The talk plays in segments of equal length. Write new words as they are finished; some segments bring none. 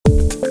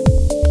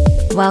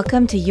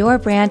Welcome to Your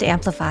Brand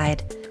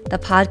Amplified, the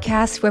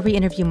podcast where we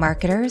interview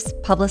marketers,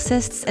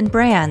 publicists, and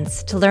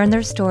brands to learn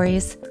their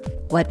stories,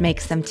 what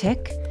makes them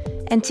tick,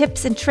 and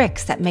tips and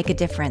tricks that make a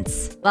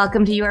difference.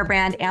 Welcome to Your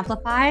Brand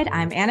Amplified.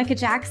 I'm Annika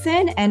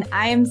Jackson, and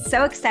I am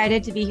so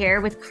excited to be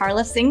here with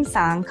Carla Sing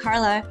Song.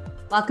 Carla,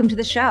 welcome to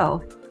the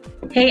show.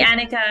 Hey,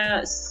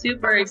 Annika,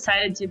 super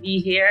excited to be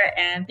here,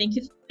 and thank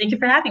you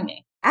for having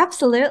me.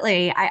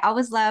 Absolutely. I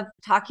always love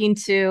talking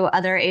to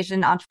other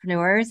Asian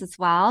entrepreneurs as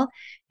well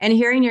and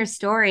hearing your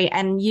story.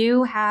 And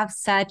you have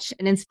such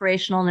an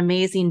inspirational and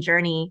amazing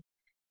journey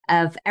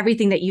of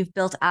everything that you've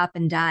built up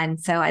and done.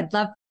 So I'd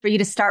love for you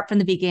to start from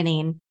the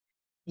beginning.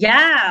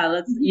 Yeah,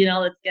 let's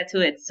get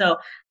to it. So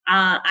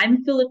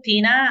I'm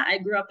Filipina. I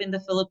grew up in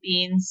the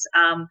Philippines.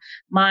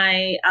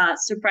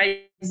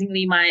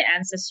 Surprisingly, my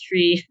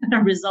ancestry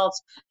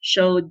results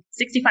showed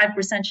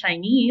 65%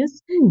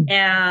 Chinese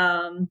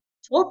and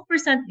 12%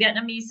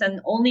 Vietnamese and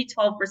only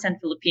 12%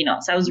 Filipino.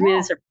 So I was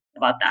really surprised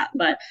about that.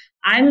 But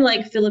I'm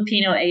like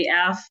Filipino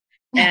AF.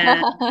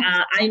 And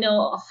I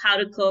know how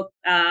to cook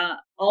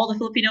all the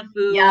Filipino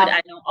food. Yeah.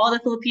 I know all the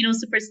Filipino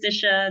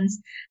superstitions,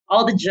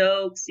 all the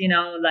jokes,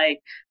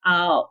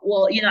 I'll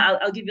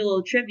give you a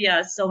little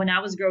trivia. So when I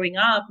was growing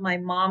up, my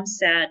mom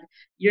said,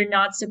 you're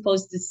not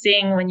supposed to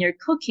sing when you're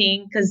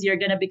cooking because you're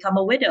going to become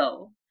a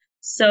widow.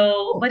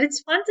 So, but it's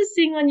fun to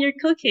sing when you're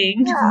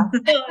cooking. Yeah.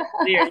 It's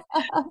weird.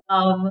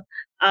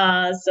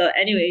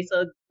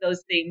 So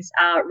those things.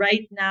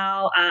 Right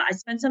now, I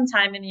spent some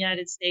time in the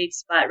United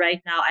States, but right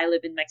now I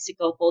live in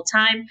Mexico full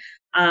time,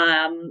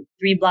 3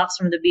 blocks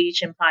from the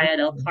beach in Playa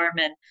del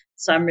Carmen.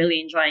 So I'm really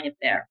enjoying it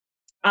there.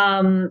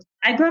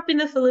 I grew up in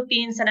the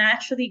Philippines, and I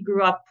actually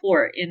grew up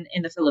poor in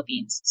the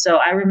Philippines. So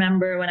I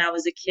remember when I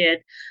was a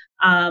kid,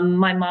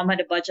 my mom had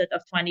a budget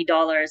of $20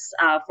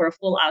 for a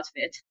full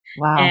outfit.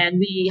 Wow. And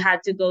we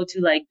had to go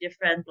to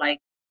different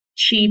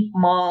cheap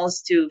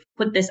malls to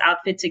put this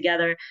outfit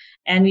together.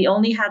 And we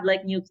only had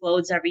new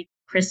clothes every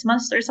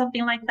Christmas or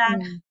something like that,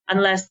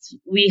 unless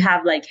we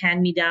have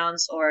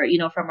hand-me-downs or,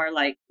 from our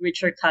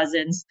richer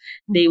cousins,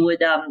 they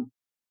would,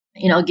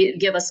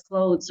 give us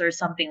clothes or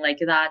something like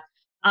that.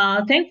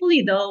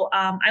 Thankfully, though,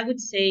 I would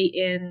say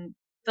in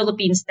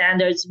Philippine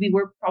standards, we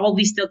were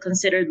probably still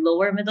considered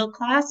lower middle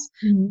class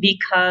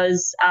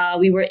because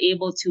we were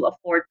able to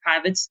afford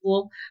private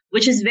school,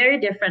 which is very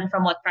different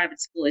from what private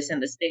school is in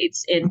the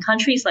States. In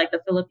countries like the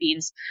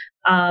Philippines,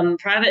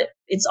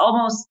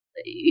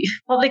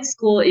 public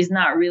school is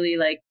not really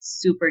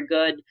super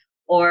good,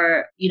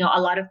 or,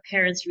 a lot of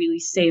parents really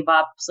save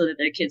up so that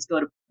their kids go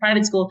to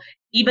private school,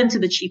 even to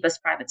the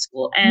cheapest private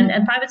school. And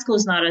private school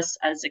is not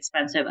as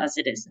expensive as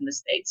it is in the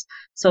States.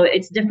 So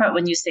it's different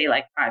when you say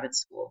private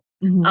school.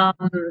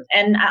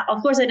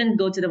 Of course, I didn't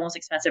go to the most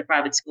expensive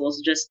private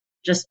schools,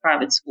 just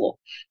private school.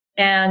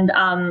 And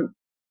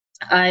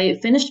I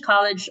finished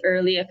college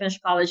early. I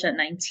finished college at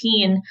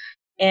 19.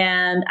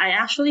 And I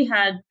actually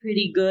had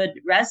pretty good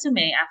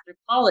resume after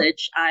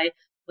college. I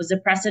was the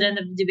president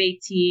of the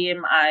debate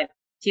team. I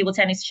table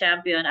tennis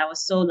champion. I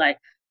was so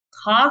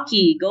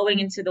cocky going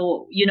into the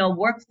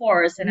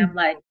workforce, and I'm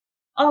like,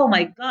 oh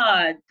my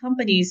God,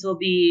 companies will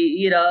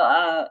be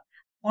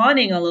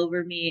fawning all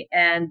over me.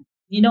 And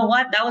you know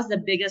what? That was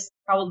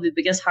probably the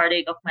biggest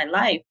heartache of my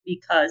life,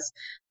 because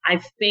I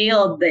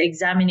failed the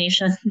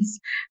examinations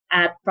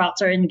at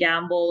Procter and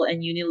Gamble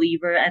and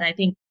Unilever,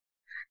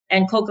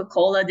 and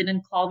Coca-Cola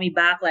didn't call me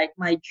back.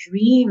 My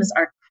dreams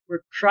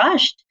were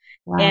crushed.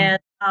 Wow. And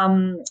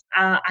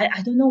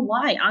I don't know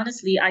why.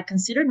 Honestly, I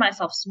considered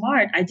myself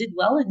smart. I did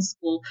well in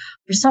school.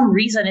 For some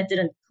reason, it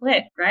didn't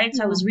click, right?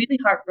 So I was really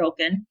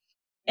heartbroken.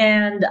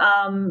 And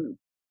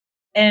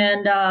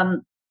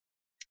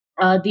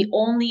the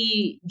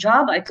only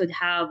job I could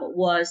have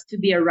was to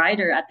be a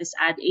writer at this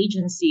ad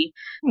agency.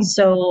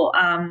 So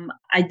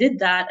I did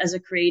that as a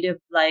creative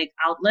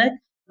outlet.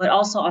 But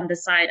also on the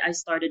side, I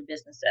started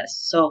businesses.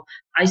 So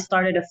I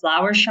started a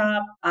flower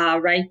shop.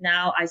 Right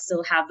now, I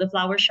still have the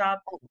flower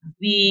shop.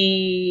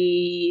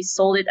 We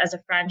sold it as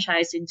a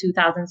franchise in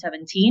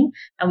 2017,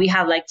 and we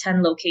have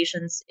 10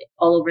 locations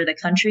all over the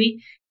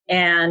country.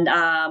 And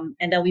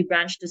then we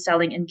branched to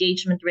selling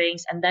engagement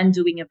rings and then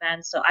doing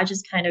events. So I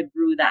just kind of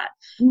grew that.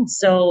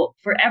 So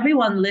for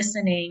everyone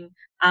listening,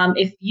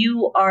 if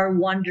you are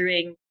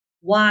wondering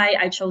why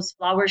I chose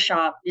flower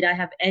shop, did I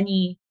have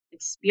any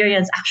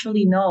experience?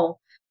 Actually, no.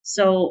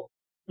 So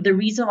the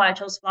reason why I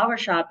chose flower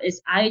shop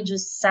is I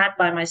just sat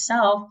by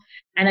myself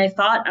and I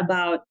thought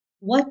about,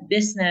 what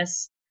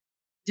business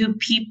do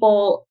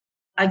people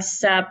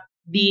accept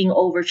being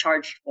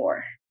overcharged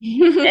for?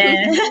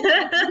 And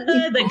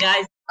the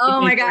guys.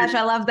 Oh my gosh,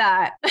 I love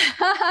that.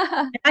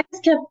 I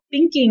just kept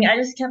thinking,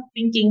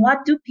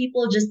 what do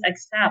people just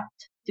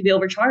accept to be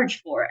overcharged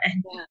for?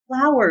 And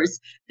flowers,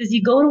 because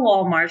you go to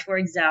Walmart, for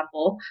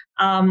example,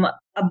 a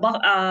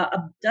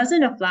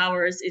dozen of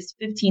flowers is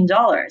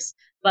 $15.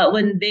 But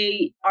when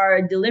they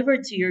are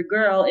delivered to your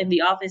girl in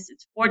the office,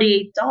 it's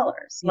 $48.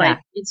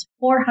 It's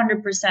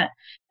 400%.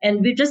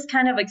 And we've just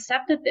kind of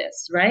accepted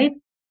this, right?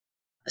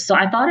 So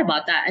I thought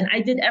about that, and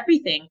I did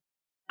everything.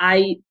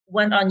 I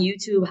went on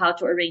YouTube how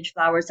to arrange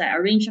flowers. I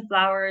arranged the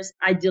flowers.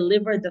 I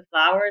delivered the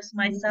flowers Oh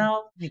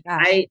myself. my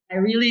gosh. I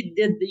really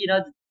did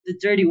the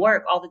dirty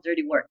work, all the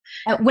dirty work.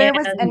 And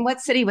And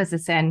what city was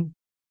this in?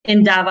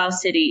 in Davao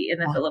City in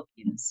the Oh.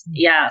 Philippines.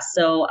 Yeah.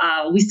 So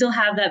we still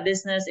have that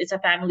business. It's a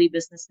family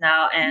business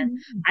now. And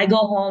Mm. I go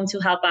home to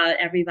help out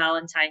every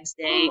Valentine's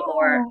Day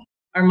Oh,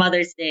 or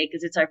Mother's Day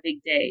because it's our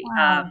big day.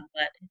 wow.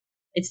 But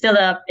it's still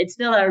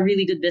a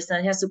really good business.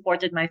 It has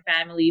supported my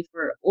family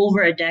for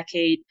over a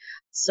decade.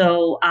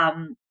 So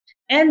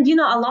and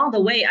along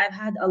the way I've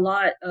had a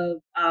lot of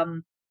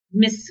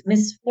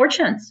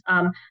misfortunes.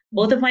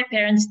 Both of my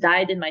parents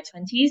died in my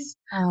 20s.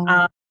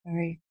 Oh,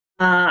 sorry.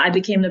 I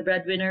became the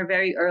breadwinner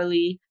very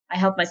early. I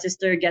helped my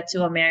sister get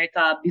to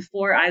America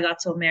before I got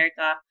to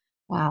America.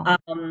 Wow.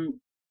 Um,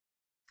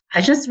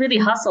 I just really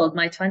hustled.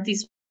 My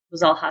 20s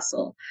was all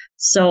hustle.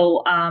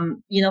 So,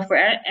 for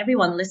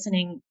everyone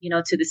listening,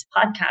 to this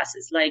podcast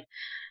is like,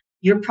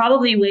 you're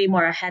probably way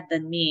more ahead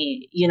than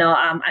me.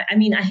 I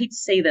mean, I hate to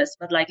say this,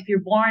 but like if you're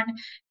born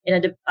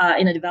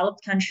in a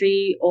developed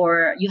country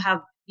or you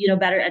have,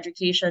 better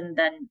education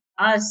than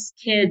us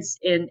kids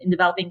in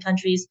developing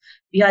countries,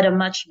 you had a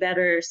much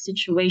better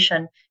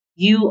situation.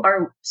 You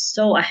are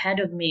so ahead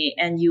of me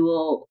and you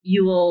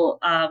will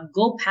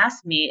go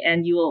past me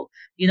and you will,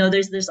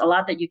 there's a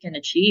lot that you can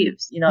achieve,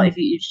 Mm. if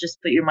you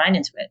just put your mind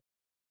into it.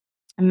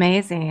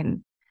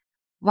 Amazing.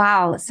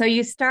 Wow. So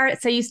you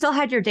still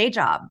had your day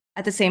job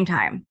at the same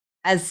time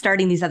as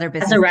starting these other As a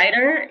businesses.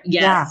 writer,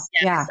 Yeah. yes,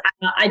 Yeah.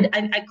 yes.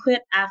 I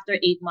quit after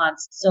 8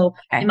 months. So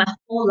in Okay. my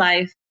whole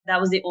life, that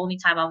was the only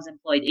time I was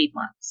employed, 8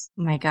 months.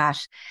 Oh my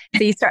gosh.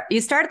 So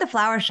you started the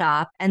flower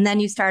shop and then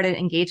you started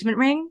Engagement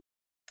Ring.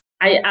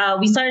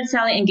 We started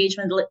selling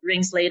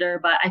rings later,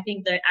 but I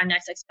think our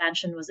next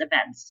expansion was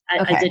events. I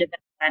did Okay. event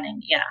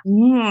planning.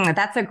 Yeah.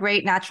 That's a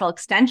great natural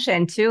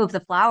extension too of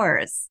the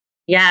flowers.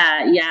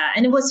 Yeah, yeah.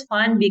 And it was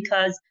fun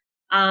because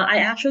I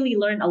actually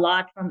learned a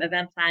lot from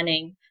event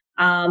planning,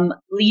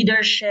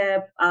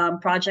 leadership,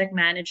 project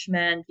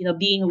management,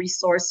 being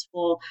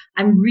resourceful.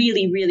 I'm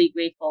really, really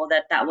grateful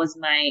that that was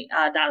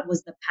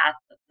the path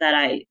that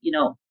I,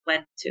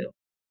 went to.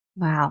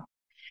 Wow.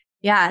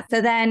 Yeah.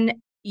 So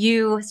then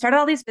you started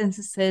all these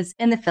businesses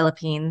in the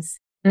Philippines.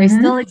 They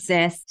still Mm-hmm.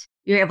 exist.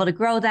 You're able to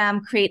grow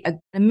them, create an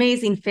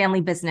amazing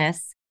family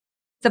business,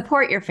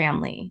 support your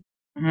family,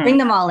 bring Mm-hmm.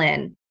 them all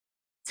in,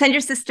 send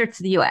your sister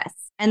to the US.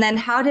 And then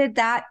how did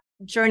that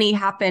journey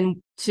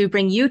happen to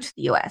bring you to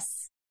the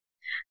US?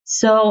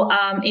 So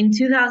in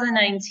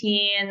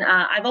 2019,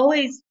 I've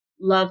always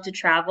loved to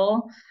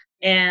travel.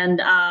 And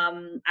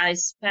I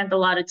spent a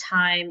lot of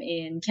time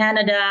in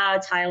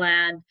Canada,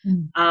 Thailand,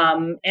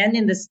 Mm. and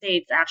in the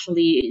States,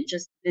 actually,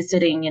 just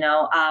visiting.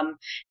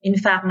 In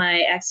fact, my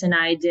ex and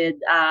I did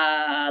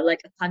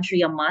like a country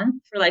a month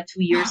for like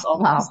 2 years Wow.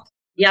 almost.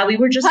 Yeah, we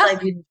were just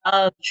like, we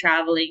love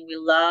traveling. We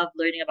love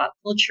learning about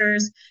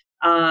cultures.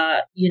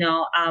 Uh, you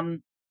know,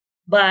 um,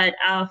 but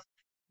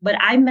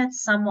I met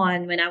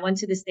someone when I went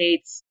to the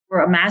States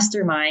for a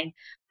mastermind.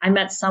 I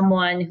met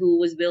someone who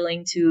was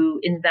willing to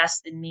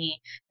invest in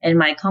me and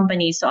my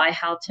company. So I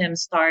helped him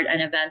start an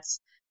events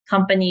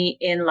company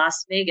in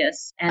Las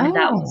Vegas. And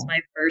that was Oh. my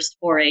first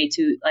foray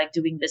to like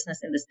doing business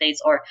in the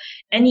States or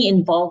any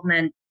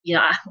involvement,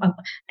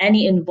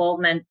 any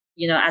involvement,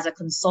 as a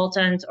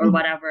consultant or Mhm.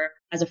 whatever,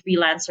 as a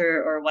freelancer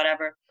or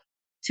whatever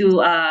to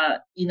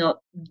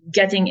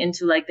getting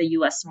into like the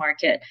US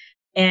market.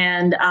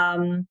 And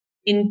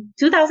in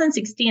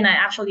 2016 I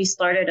actually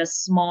started a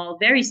small,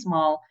 very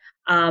small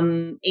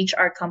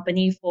HR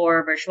company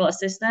for virtual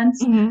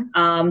assistants.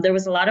 Mhm. There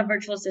was a lot of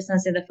virtual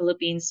assistants in the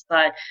Philippines,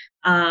 but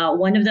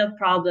one of the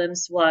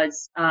problems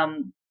was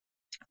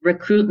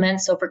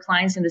recruitment. So for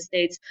clients in the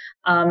States,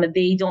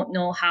 they don't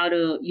know how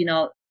to,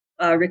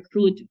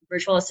 recruit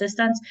virtual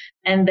assistants.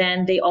 And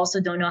then they also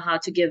don't know how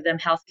to give them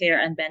healthcare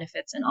and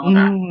benefits and all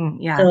that.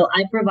 Yeah. So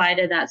I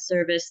provided that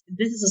service.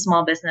 This is a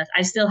small business.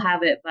 I still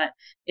have it, but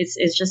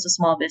it's just a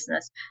small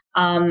business.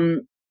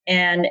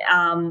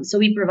 So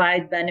we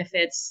provide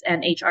benefits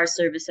and HR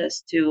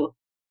services to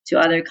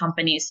other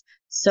companies.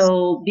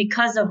 So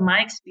because of my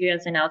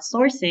experience in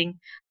outsourcing,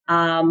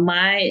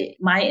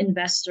 my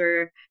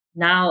investor,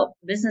 now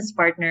business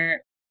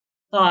partner,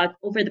 thought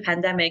over the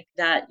pandemic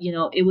that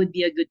it would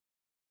be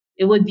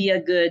a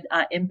good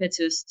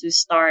impetus to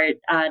start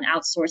an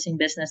outsourcing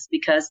business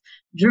because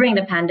during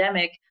the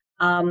pandemic,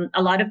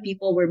 a lot of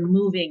people were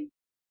moving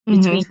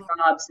between Mhm.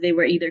 jobs. They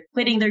were either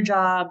quitting their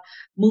job,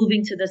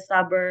 moving to the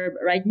suburb,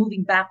 right,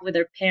 moving back with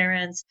their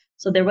parents.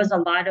 So there was a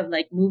lot of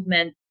like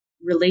movement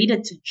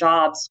related to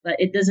jobs, but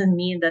it doesn't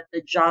mean that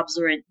the jobs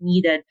weren't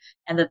needed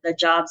and that the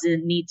jobs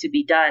didn't need to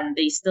be done.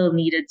 They still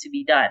needed to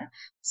be done.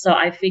 So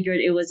I figured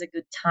it was a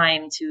good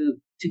time to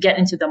get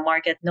into the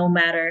market, no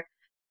matter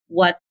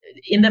what.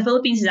 In the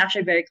Philippines, it's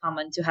actually very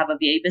common to have a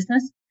VA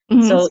business.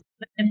 Mhm. So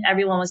even if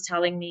everyone was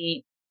telling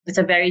me it's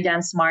a very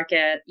dense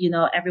market,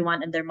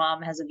 everyone and their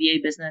mom has a VA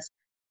business.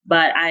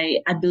 But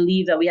I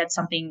believe that we had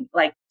something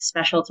like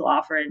special to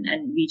offer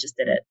and we just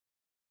did it.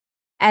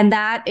 And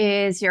that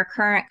is your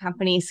current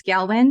company,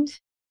 Scalewind?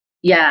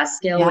 Yeah,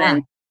 scale Yeah.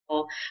 win.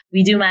 So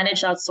we do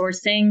manage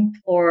outsourcing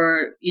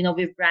for,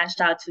 we've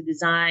branched out to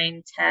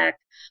design, tech,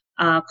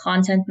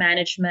 content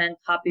management,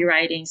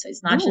 copywriting. So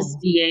it's not just Ooh,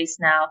 VAs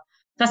now.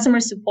 Customer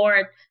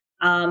support,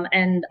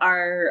 and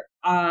our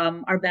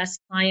best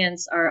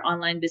clients are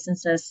online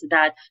businesses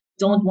that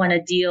don't want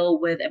to deal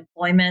with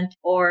employment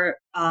or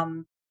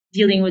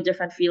dealing with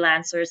different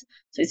freelancers.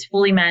 So it's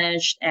fully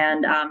managed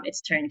and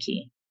it's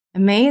turnkey.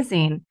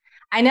 amazing.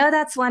 I know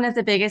that's one of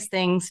the biggest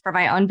things for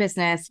my own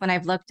business when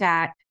I've looked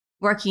at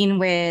working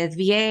with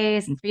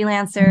VAs and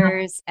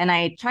freelancers. And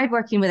I tried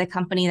working with a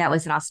company that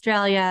was in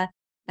Australia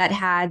that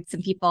had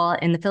some people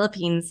in the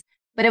Philippines,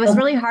 but it was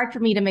really hard for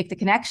me to make the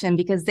connection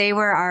because they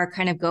were our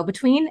kind of go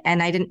between,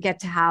 and I didn't get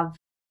to have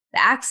the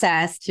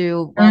access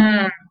to, well,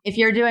 Mm, if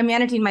you're doing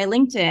managing my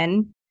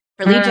LinkedIn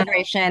for lead mm,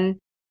 generation,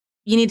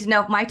 you need to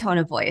know my tone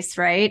of voice,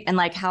 right? And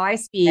like how I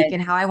speak right.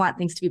 and how I want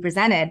things to be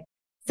presented.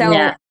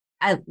 Yeah. So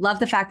I love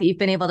the fact that you've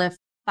been able to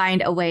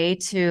find a way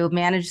to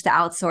manage the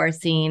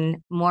outsourcing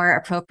more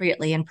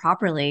appropriately and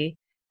properly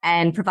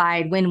and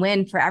provide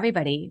win-win for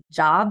everybody,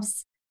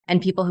 jobs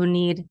and people who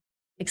need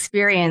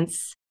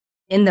experience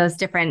in those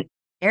different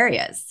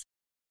areas.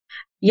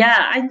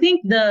 Yeah, I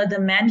think the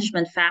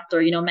management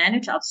factor,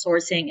 managed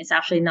outsourcing is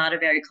actually not a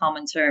very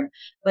common term,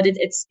 but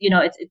it's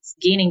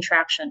gaining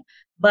traction.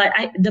 But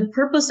the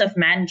purpose of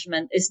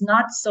management is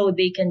not so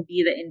they can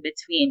be the in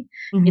between.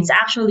 It's Mhm.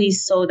 actually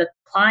so the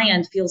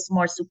client feels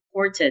more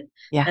supported,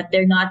 Yeah. that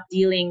they're not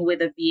dealing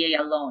with a VA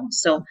alone.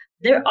 So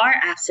there are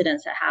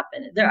accidents that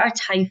happen. There are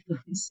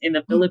typhoons in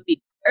the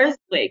Philippines,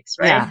 earthquakes,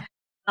 right? Yeah.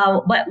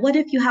 But what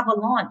if you have a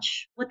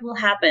launch? What will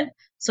happen?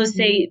 So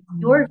say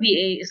your Mhm.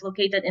 VA is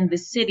located in the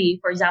city,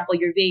 for example,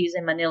 your VA is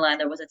in Manila and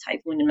there was a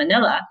typhoon in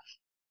Manila,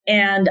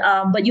 and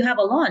but you have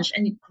a launch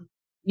and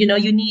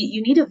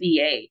you need a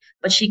VA,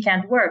 but she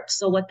can't work.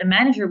 So what the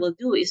manager will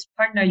do is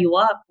partner you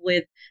up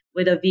with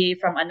a VA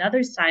from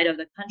another side of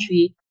the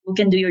country who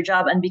can do your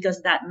job. And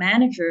because that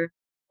manager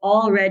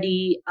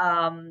already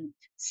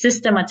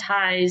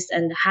systematized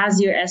and has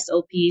your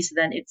SOPs,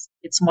 then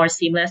it's more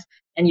seamless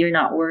and you're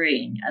not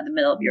worrying at the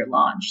middle of your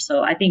launch.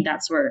 So I think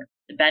that's where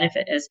the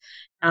benefit is.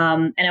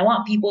 And I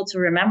want people to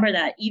remember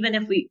that even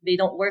if they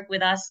don't work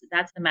with us,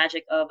 that's the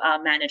magic of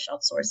managed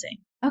outsourcing.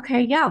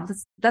 Okay, yeah,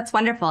 that's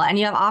wonderful. And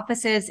you have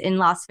offices in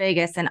Las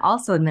Vegas and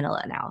also in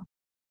Manila now.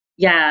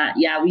 Yeah,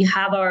 yeah. We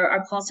have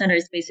our call center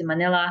is based in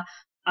Manila.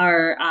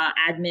 Our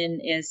admin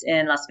is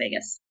in Las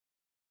Vegas.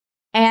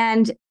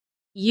 And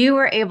you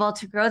were able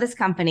to grow this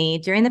company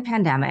during the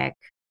pandemic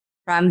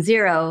from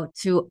zero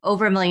to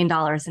over $1 million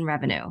in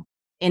revenue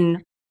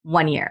in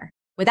 1 year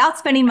without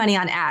spending money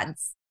on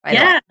ads, by the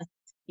way. Yeah,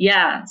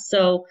 yeah.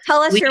 So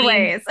Tell us your we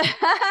ways.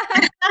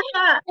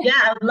 yeah,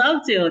 I'd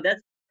love to.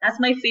 That's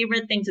my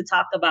favorite thing to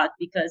talk about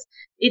because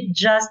it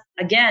just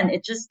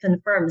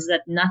confirms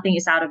that nothing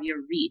is out of your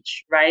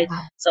reach, right?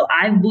 Wow. So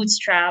I've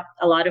bootstrapped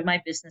a lot of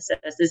my businesses.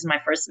 This is my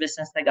first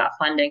business that got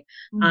funding.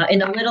 Mm.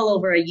 In a little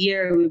over a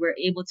year, we were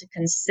able to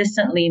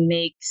consistently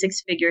make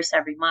six figures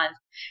every month.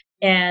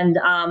 And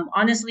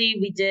honestly,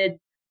 we did.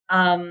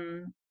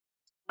 Um,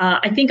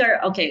 I think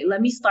our okay. Let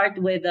me start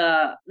with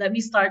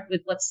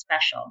what's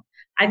special.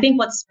 I think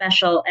what's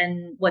special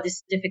and what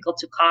is difficult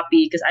to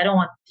copy, because I don't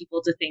want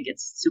people to think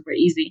it's super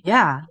easy.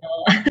 Yeah.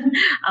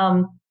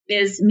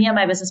 Is me and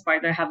my business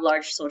partner have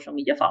large social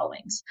media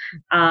followings.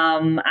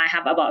 I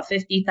have about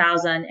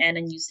 50,000 and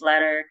a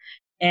newsletter,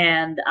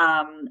 and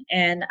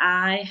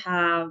I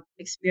have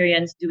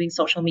experience doing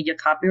social media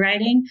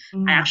copywriting. I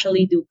Mm.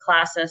 actually do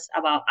classes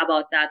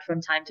about that from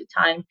time to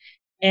time,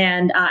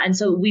 and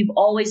so we've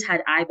always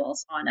had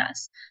eyeballs on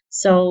us.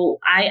 So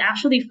I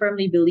actually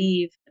firmly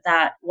believe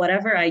that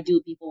whatever I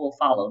do, people will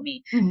follow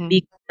me Mhm.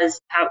 because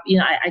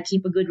I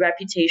keep a good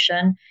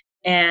reputation.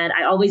 And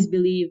I always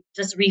believe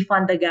just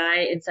refund the guy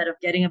instead of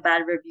getting a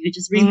bad review.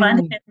 Just refund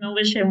Mm. him and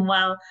wish him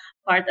well,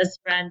 part as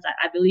friends.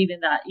 I believe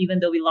in that, even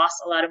though we lost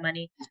a lot of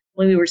money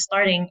when we were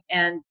starting.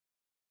 And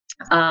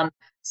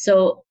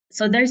so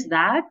there's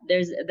that.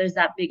 There's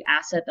that big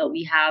asset that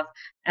we have,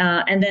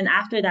 and then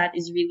after that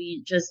is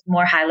really just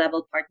more high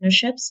level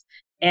partnerships.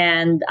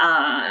 And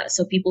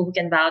so people who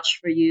can vouch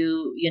for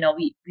you.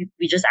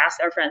 We just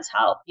ask our friends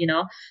help.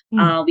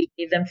 Mm. We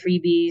gave them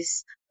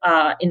freebies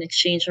in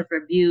exchange of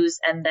reviews,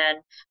 and then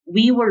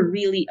we were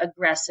really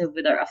aggressive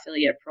with our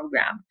affiliate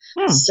program.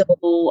 Mm. So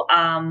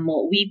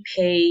we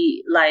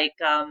pay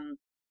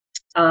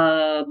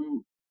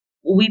um,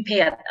 we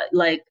pay at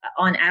like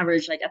on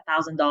average like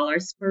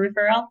 $1,000 per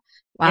referral,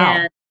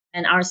 Wow.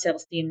 and our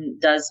sales team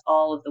does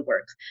all of the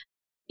work.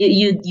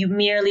 You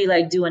merely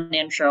like do an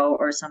intro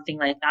or something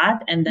like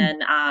that, and Mm.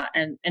 then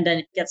and then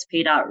it gets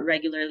paid out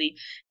regularly.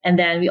 And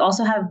then we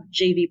also have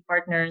JV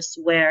partners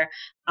where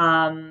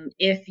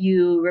if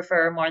you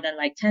refer more than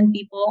like 10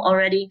 people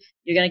already,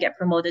 you're gonna get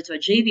promoted to a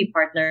JV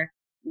partner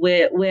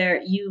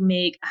where you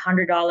make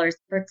 $100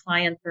 per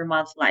client per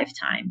month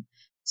lifetime.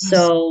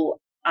 So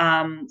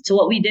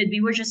what we did,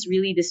 we were just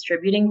really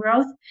distributing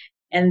growth.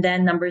 And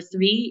then number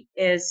three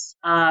is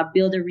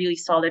build a really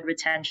solid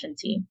retention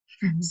team.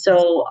 Mhm.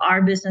 So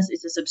our business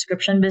is a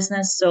subscription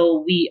business.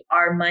 So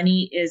our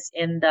money is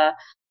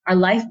our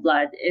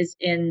lifeblood is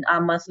in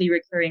monthly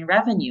recurring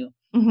revenue.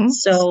 Mhm.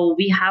 So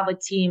we have a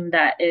team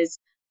that is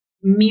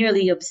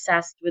merely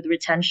obsessed with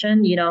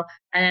retention,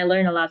 and I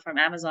learned a lot from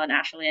Amazon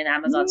actually, and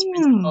Amazon's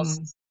principles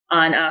Mm.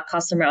 on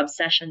customer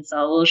obsession. So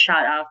a little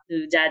shout out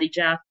to Daddy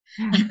Jeff.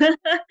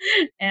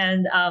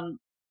 And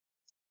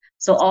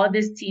so all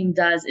this team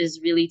does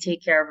is really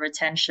take care of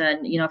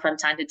retention. From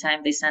time to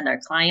time, they send our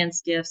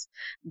clients gifts.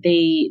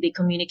 They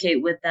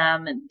communicate with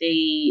them. And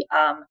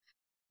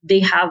they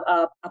have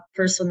a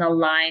personal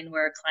line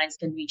where clients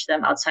can reach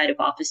them outside of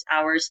office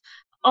hours.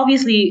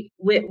 Obviously,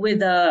 with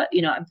the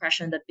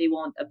impression that they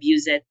won't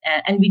abuse it,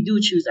 and we do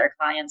choose our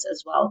clients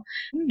as well.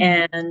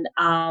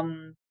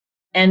 Mm.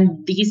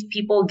 And these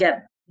people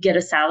get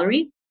a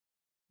salary,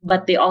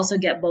 but they also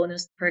get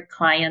bonus per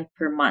client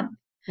per month.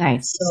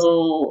 Nice.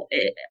 So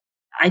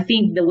I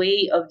think the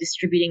way of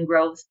distributing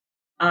growth,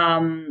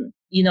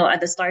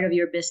 at the start of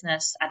your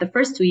business, at the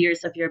first 2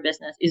 years of your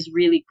business, is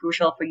really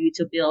crucial for you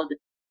to build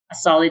a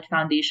solid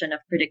foundation of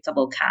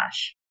predictable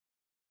cash.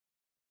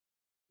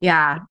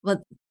 Yeah.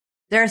 Well,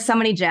 there are so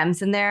many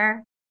gems in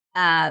there.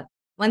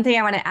 One thing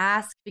I want to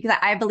ask, because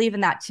I believe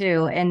in that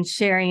too, and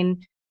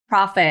sharing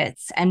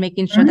profits and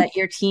making sure Mhm. that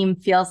your team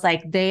feels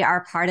like they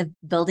are part of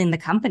building the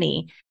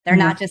company. They're Mhm.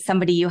 not just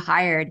somebody you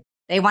hired.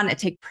 They want to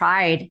take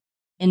pride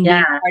in being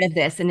Yeah, part of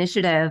this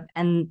initiative.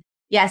 And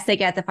yes, they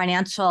get the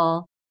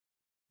financial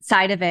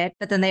side of it,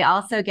 but then they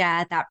also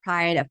get that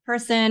pride of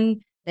person.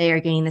 They are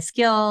gaining the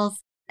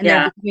skills and they're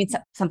yeah. becoming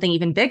something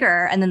even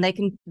bigger. And then they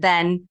can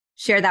then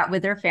share that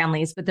with their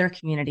families, with their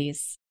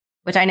communities,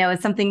 which I know is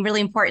something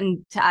really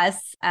important to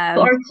us.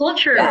 So our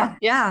culture,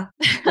 Yeah.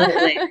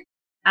 absolutely,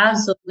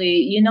 absolutely.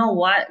 You know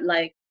what?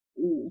 Like,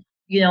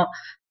 you know,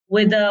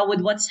 with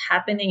what's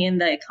happening in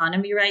the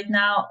economy right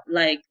now,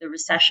 like the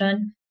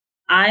recession,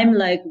 I'm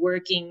like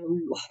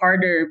working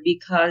harder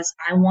because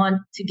I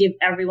want to give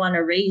everyone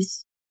a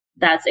raise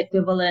that's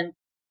equivalent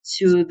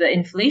to the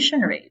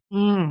inflation rate.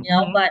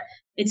 Mm-hmm. But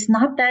it's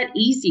not that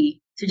easy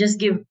to just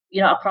give,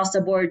 across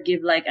the board,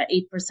 give like an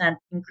 8%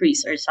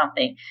 increase or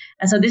something.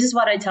 And so this is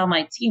what I tell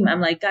my team. I'm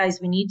like, guys,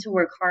 we need to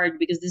work hard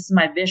because this is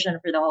my vision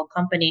for the whole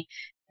company.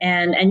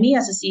 And me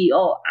as a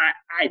CEO,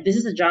 this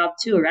is a job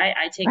too, right?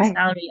 I take Right.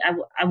 salary.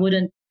 I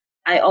wouldn't,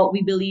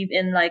 we believe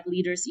in like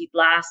leaders eat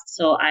last.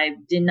 So I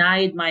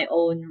denied my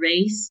own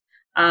raise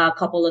a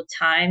couple of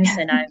times,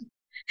 and I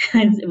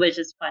which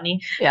is funny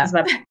Yeah. because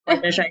my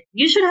partner's like,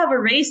 you should have a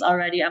race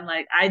already. I'm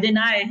like, I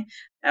deny.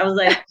 I was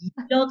like, you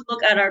don't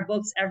look at our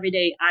books every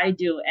day. I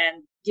do.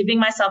 And giving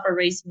myself a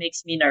race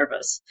makes me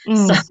nervous. So,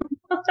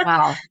 Mm.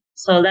 Wow.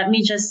 so let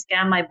me just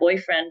scam my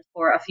boyfriend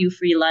for a few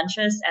free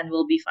lunches and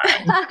we'll be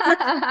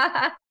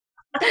fine.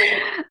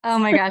 Oh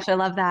my gosh, I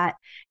love that.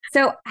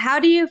 So, how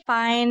do you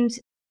find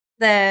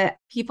the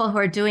people who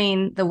are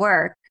doing the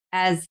work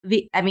I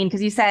mean,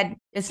 because you said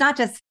it's not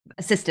just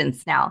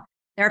assistants now.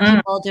 There are Mm.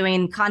 people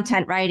doing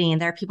content writing,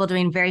 there are people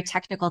doing very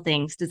technical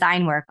things,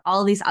 design work,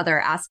 all these other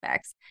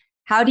aspects.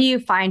 How do you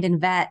find and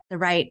vet the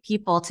right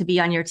people to be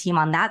on your team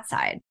on that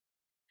side?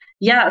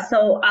 Yeah,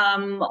 so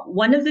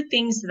one of the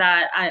things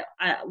that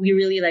we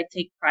really like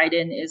take pride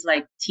in is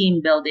like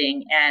team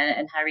building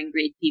and hiring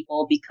great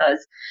people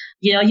because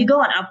you go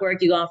on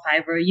Upwork, you go on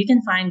Fiverr, you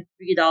can find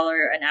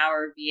 $3 an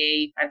hour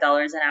VA,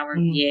 $5 an hour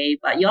Mm, VA,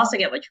 but you also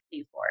get what you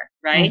pay for,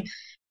 right? mm,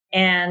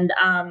 And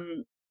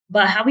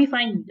but how we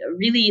find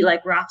really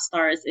like rock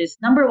stars is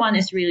number one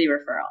is really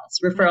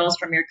referrals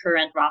from your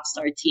current rock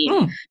star team.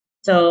 mm.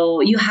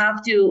 So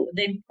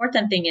the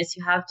important thing is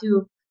you have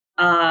to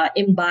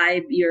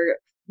imbibe your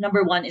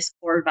number one is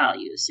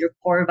your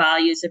core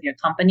values of your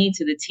company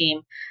to the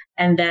team.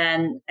 And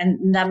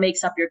that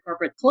makes up your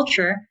corporate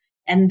culture.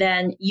 And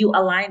then you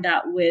align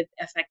that with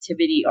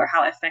effectivity or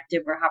how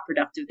effective or how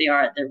productive they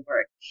are at their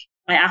work.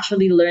 I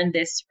actually learned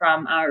this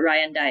from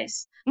Ryan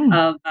Dice Mm.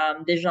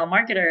 of digital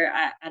marketer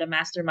at a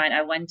mastermind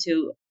I went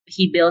to.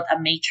 He built a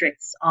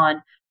matrix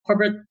on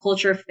corporate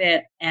culture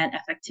fit and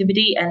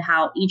effectivity and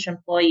how each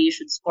employee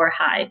should score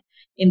high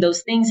in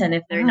those things. And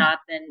if they're Ah, not,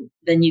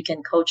 then you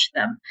can coach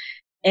them.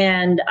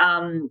 And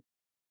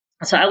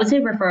so I would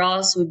say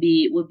referrals would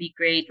be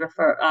great.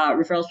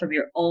 Referrals from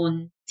your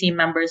own team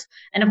members,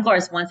 and of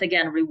course, once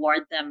again,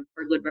 reward them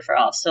for good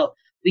referrals. So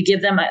we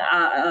give them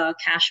a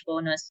cash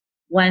bonus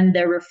when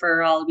their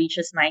referral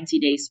reaches 90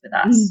 days with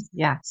us.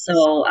 yeah.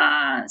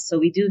 So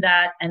we do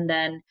that, and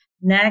then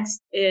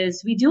next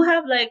is we do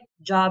have like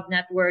job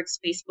networks,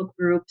 Facebook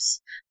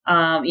groups.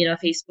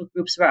 Facebook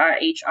groups where our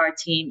HR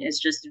team is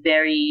just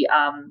very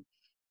um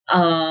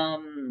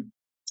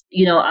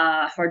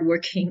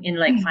hardworking in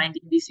like Mm.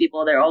 finding these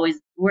people.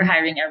 We're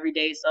hiring every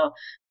day, so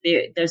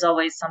there's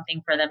always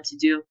something for them to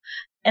do.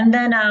 And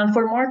then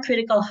for more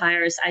critical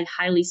hires, I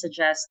highly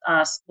suggest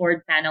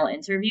scored panel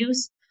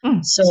interviews.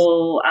 Mm.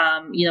 So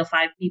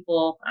 5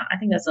 people, I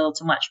think that's a little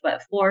too much,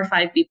 but 4 or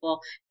 5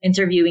 people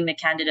interviewing the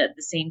candidate at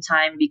the same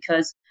time,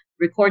 because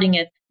recording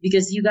it,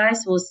 because you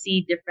guys will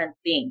see different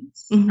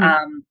things,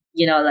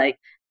 Mhm. like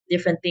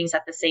different things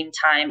at the same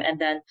time. And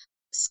then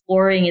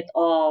scoring it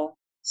all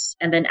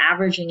and then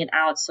averaging it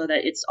out so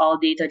that it's all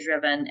data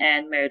driven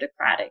and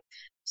meritocratic.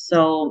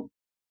 So,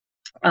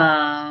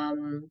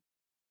 um,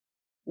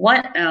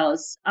 what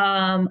else?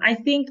 I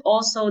think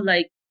also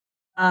like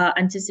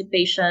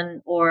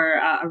anticipation or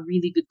a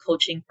really good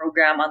coaching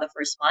program on the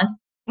first month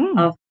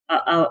Mm.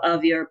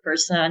 of your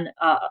person.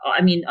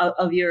 I mean,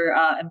 of your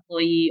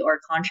employee or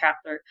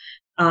contractor,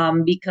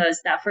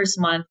 because that first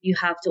month you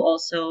have to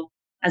also,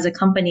 as a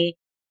company,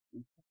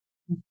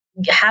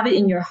 have it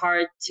in your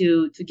heart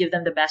to give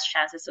them the best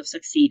chances of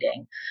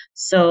succeeding.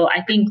 So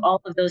I think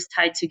all of those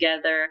tied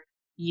together,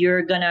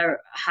 you're gonna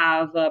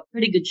have a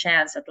pretty good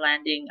chance at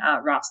landing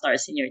rock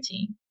stars in your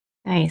team.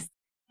 Nice.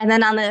 And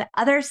then on the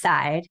other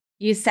side,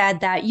 you said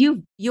that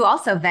you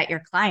also vet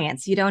your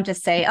clients. You don't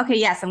just say, "Okay,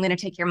 yes, I'm going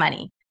to take your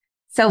money."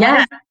 So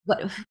Yeah,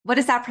 what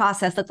does that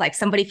process look like?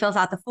 Somebody fills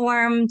out the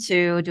form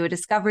to do a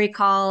discovery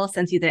call,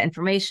 sends you the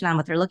information on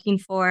what they're looking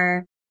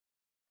for.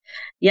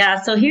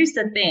 yeah. So here's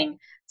the thing.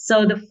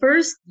 So the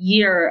first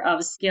year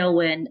of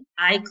ScaleWin,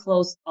 I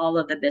closed all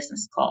of the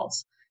business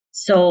calls.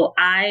 So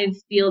I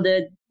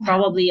fielded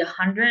probably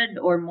 100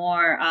 or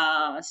more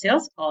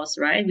sales calls,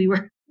 right?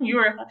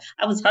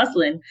 I was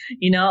hustling,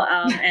 and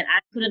I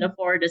couldn't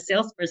afford a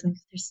salesperson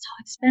because they're so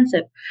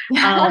expensive.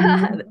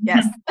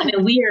 Yes. I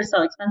mean, we are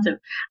so expensive.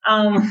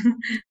 Um,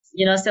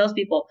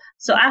 salespeople.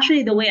 So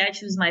actually, the way I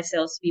choose my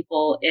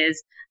salespeople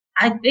is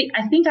I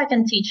think I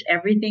can teach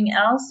everything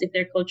else if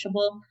they're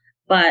coachable.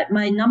 But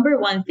my number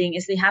one thing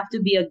is they have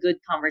to be a good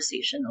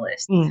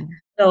conversationalist. Mm.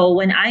 So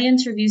when I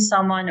interview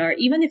someone, or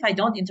even if I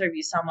don't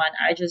interview someone,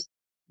 I just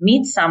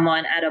meet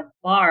someone at a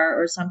bar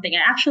or something.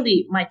 And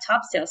actually, my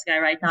top sales guy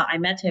right now, I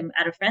met him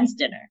at a friend's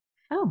dinner,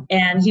 Oh.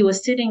 and he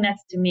was sitting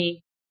next to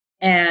me,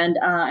 and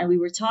we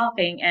were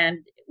talking, and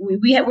we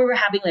were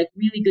having like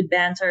really good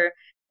banter,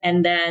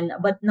 and then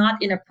but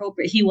not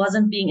inappropriate. He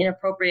wasn't being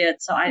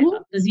inappropriate, so I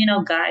Mhm.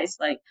 because guys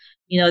like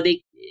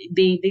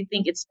they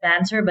think it's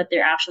banter, but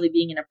they're actually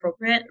being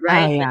inappropriate, Oh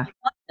right? But yeah. he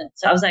wasn't.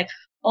 So I was like,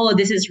 oh,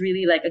 this is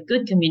really like a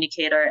good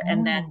communicator,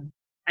 and then Oh.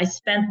 I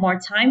spent more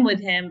time with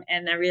him,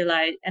 and I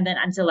realized, and then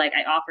until like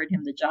I offered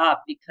him the job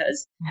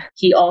because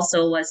he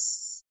also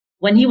was,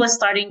 when he was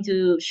starting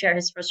to share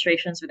his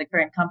frustrations with the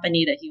current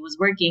company that he was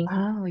working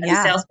Oh as a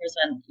yeah.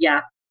 salesperson.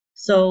 Yeah.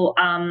 So,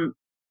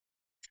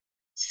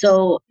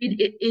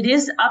 it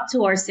is up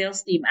to our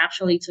sales team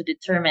actually to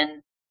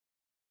determine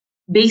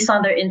based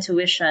on their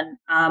intuition,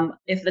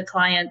 if the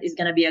client is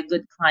going to be a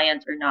good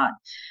client or not.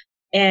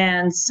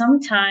 And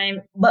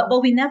sometime, but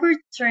we never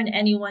turn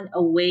anyone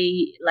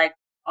away, like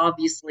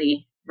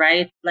obviously,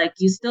 right? Like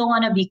you still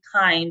want to be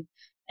kind,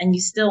 and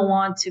you still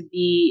want to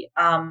be,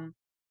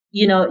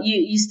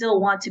 you still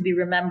want to be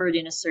remembered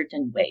in a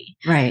certain way.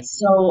 Right.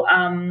 So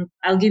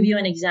I'll give you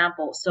an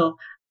example. So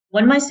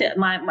when my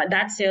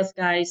that sales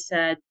guy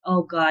said,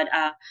 "Oh God,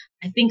 I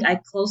think I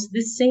closed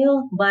this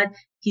sale, but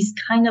he's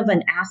kind of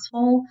an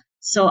asshole."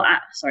 So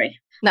sorry.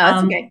 No, it's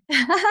Um, okay.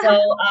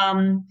 so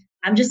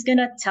I'm just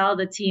gonna tell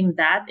the team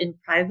that in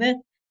private,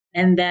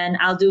 and then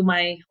I'll do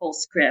my whole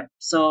script.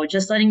 So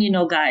just letting you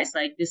know, guys,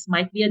 like this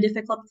might be a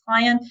difficult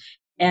client.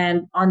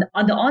 And on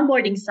the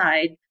onboarding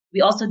side, we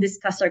also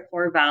discuss our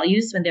core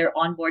values when they're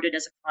onboarded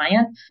as a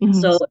client. Mhm.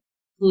 So it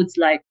includes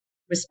like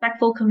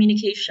respectful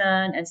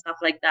communication and stuff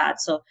like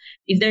that. So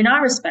if they're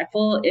not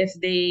respectful, if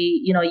they,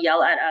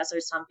 yell at us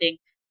or something,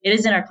 it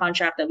is in our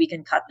contract that we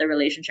can cut the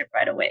relationship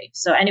right away.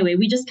 So anyway,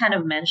 we just kind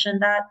of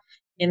mentioned that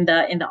in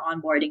the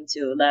onboarding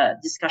too, the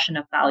discussion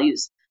of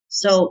values.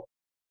 So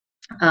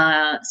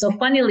so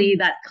funnily,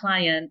 that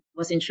client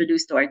was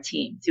introduced to our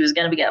team. He was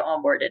going to get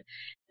onboarded,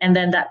 and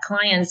then that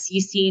client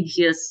CC'd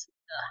his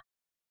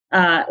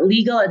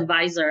legal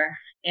advisor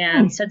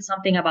and Mm. said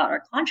something about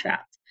our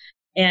contract.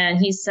 And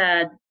he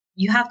said,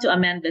 "You have to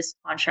amend this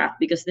contract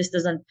because this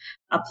doesn't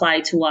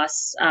apply to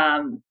us,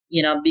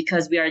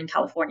 because we are in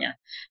California."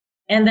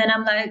 And then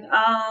I'm like,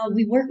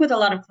 we work with a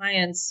lot of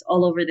clients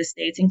all over the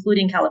States,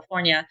 including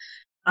California.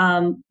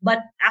 But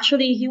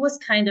actually, he was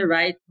kind of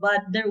right.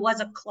 But there was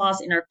a clause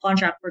in our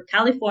contract for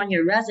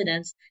California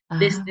residents,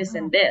 this,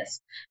 and Oh.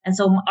 this. And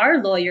so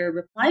our lawyer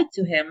replied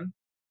to him,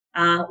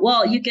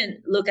 well, you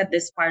can look at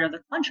this part of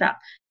the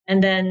contract.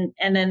 And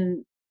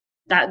then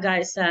that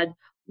guy said,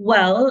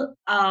 well,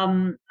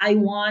 I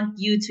want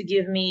you to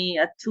give me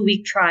a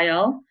 2-week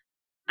trial,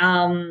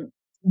 um,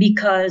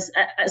 because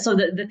so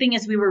the thing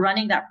is we were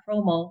running that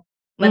promo,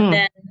 but Mm.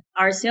 then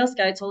our sales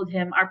guy told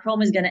him our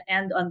promo is going to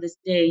end on this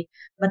day,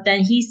 but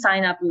then he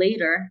signed up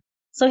later,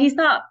 so he's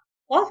not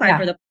qualified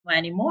for Yeah. the promo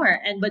anymore.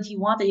 But he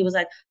was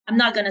like, I'm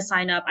not going to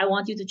sign up, I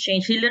want you to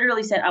change. He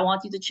literally said, I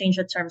want you to change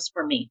the terms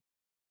for me.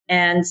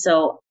 And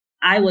so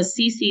I was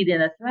CC'd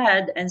in a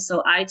thread, and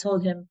so I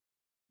told him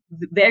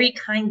very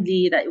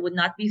kindly that it would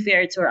not be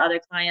fair to our other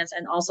clients,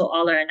 and also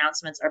all our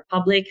announcements are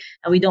public,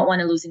 and we don't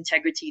want to lose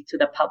integrity to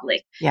the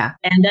public. Yeah.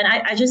 And then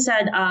I just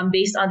said,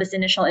 based on this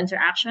initial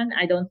interaction,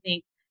 I don't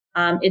think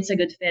it's a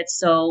good fit,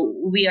 so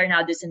we are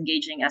now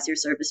disengaging as your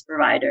service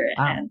provider.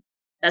 Wow. And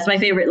that's my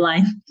favorite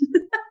line.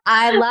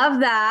 I love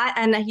that.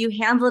 And you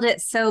handled it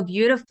so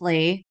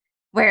beautifully.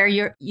 where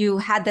you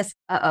had this,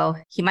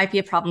 he might be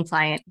a problem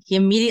client. He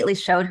immediately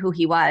showed who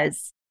he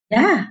was.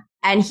 Yeah.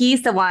 And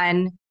he's the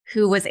one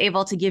who was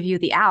able to give you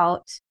the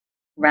out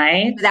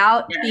Right.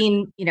 without Yeah.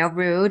 being,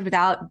 rude,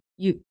 without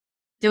you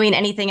doing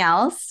anything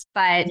else.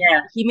 But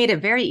Yeah. he made it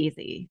very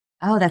easy.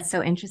 Oh, that's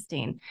so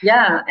interesting.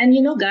 Yeah. And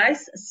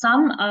guys,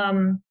 some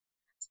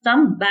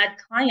bad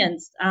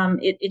clients,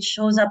 it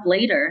shows up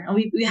later. And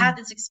we had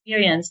this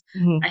experience.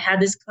 Mm-hmm. I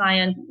had this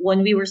client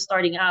when we were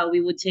starting out,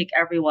 we would take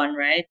everyone,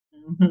 right?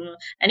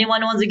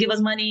 Anyone who wants to give us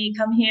money,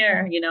 come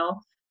here,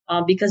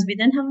 because we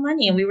didn't have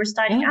money and we were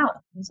starting Yeah. out.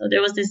 And so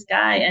there was this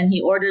guy and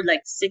he ordered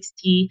like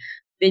 60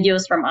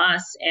 videos from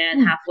us.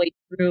 And halfway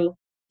through,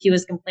 he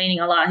was complaining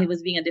a lot. He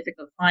was being a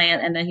difficult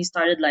client. And then he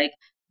started like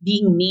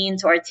being mean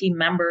to our team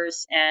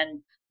members.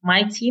 And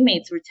my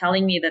teammates were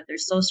telling me that they're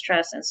so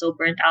stressed and so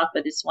burnt out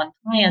by this one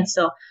client.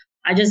 So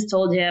I just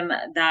told him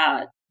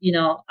that,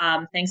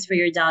 thanks for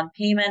your down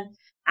payment.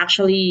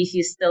 Actually,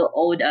 he still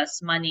owed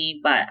us money,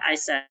 but I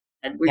said,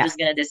 we're Yeah. just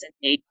going to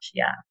disengage.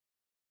 Yeah.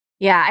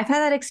 Yeah. I've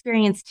had that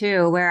experience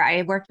too, where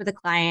I worked with a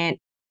client,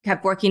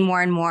 kept working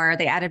more and more.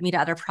 They added me to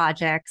other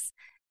projects.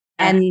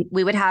 And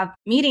we would have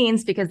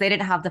meetings because they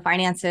didn't have the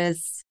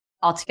finances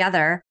all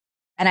together.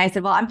 And I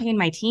said, well, I'm paying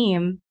my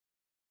team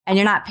and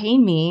you're not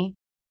paying me.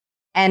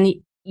 And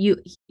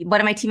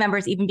one of my team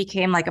members even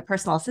became like a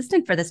personal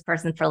assistant for this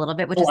person for a little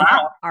bit, which is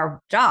not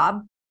our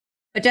job.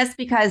 But just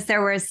because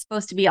there was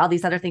supposed to be all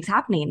these other things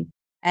happening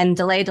and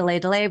delay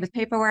with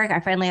paperwork, I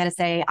finally had to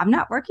say, I'm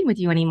not working with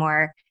you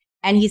anymore.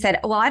 And he said,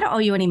 well, I don't owe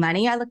you any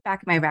money. I looked back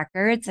at my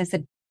records. I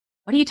said,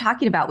 what are you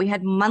talking about? We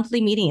had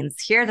monthly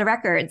meetings. Here are the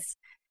records.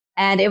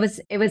 And it was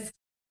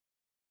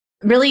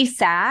really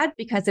sad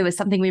because it was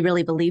something we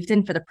really believed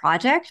in for the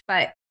project,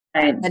 but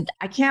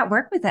I can't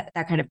work with that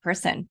kind of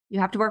person. You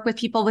have to work with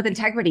people with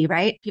integrity,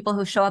 right? People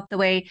who show up the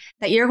way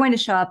that you're going to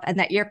show up and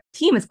that your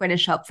team is going to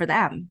show up for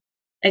them.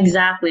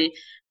 Exactly.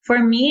 For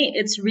me,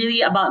 it's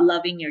really about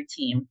loving your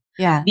team.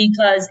 Yeah.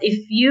 Because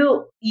if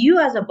you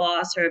as a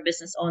boss or a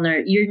business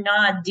owner, you're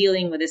not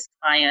dealing with this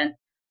client,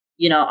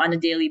 on a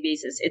daily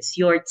basis. It's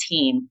your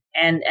team.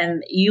 And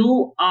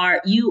you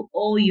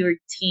owe your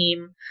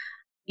team,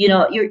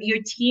 your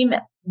team.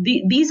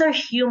 These are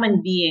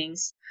human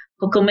beings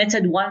who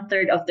committed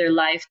 1/3 of their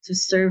life to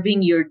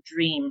serving your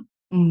dream.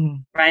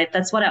 Right?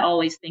 That's what I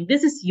always think.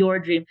 This is your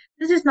dream.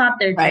 This is not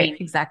their dream.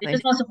 Exactly. They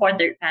just want to support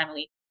their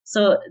family.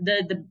 So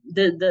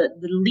the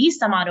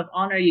least amount of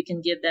honor you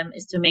can give them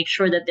is to make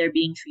sure that they're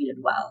being treated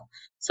well.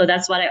 So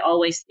that's what I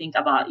always think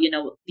about,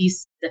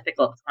 these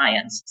difficult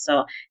clients.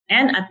 So,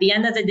 and at the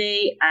end of the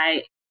day,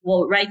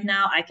 right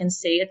now I can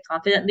say it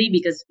confidently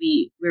because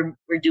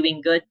we're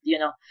doing good,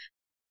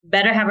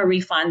 better have a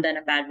refund than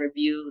a bad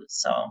review.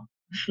 So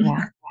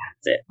yeah,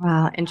 that's it.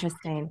 Wow,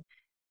 interesting.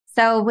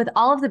 So with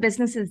all of the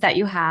businesses that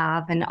you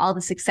have and all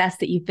the success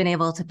that you've been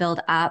able to build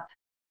up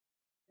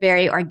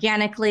very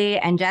organically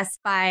and just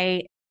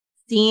by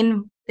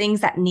seeing things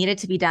that needed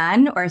to be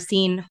done or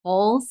seeing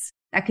holes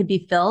that could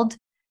be filled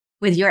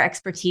with your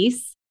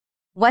expertise,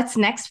 what's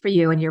next for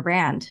you and your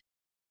brand?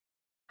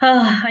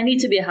 I need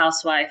to be a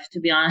housewife, to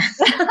be honest.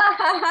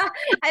 I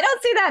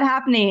don't see that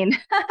happening.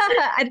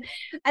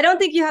 I don't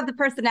think you have the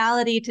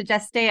personality to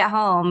just stay at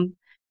home.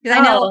 Because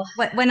I know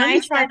when I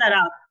tried that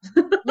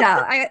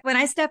out. when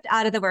I stepped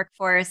out of the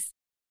workforce,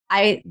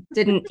 I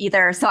didn't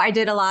either. So I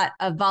did a lot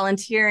of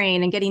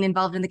volunteering and getting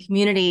involved in the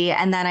community.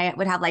 And then I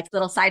would have like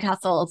little side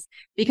hustles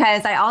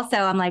because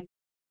I'm like,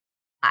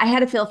 I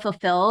had to feel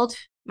fulfilled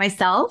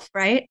myself,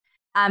 right?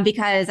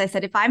 Because I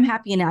said, if I'm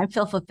happy and I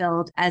feel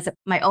fulfilled as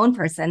my own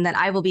person, then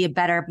I will be a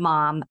better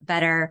mom,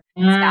 better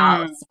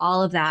spouse,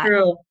 all of that.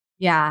 True.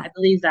 Yeah. I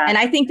believe that. And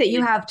I think that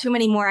you have too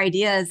many more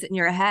ideas in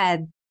your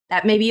head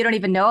that maybe you don't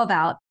even know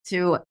about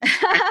to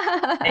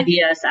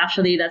ideas.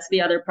 Actually, that's the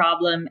other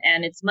problem.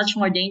 And it's much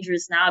more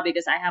dangerous now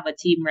because I have a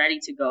team ready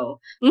to go.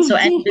 So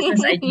any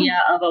business idea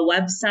of a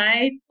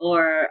website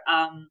or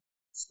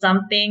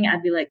something,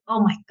 I'd be like,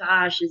 oh my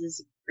gosh, this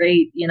is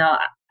great.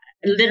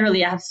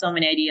 Literally I have so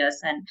many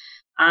ideas. And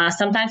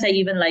sometimes I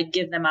even like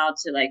give them out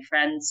to like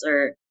friends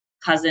or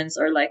cousins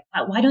or like,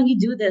 why don't you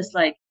do this?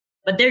 Like,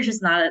 but they're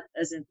just not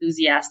as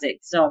enthusiastic.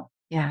 So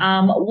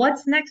yeah.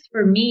 What's next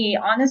for me?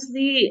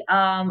 Honestly,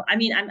 I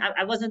mean,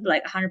 I wasn't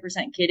like 100%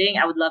 kidding.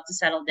 I would love to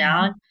settle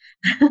down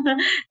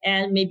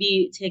and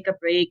maybe take a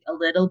break a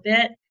little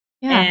bit.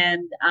 Yeah.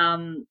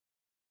 And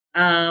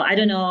I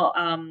don't know.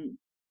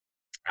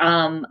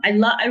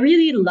 I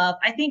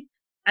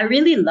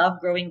really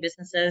love growing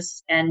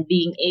businesses and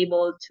being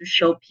able to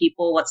show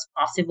people what's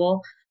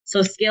possible.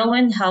 So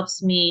Scalewind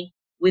helps me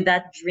with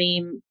that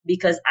dream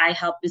because I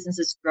help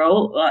businesses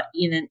grow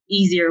in an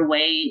easier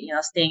way,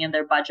 staying in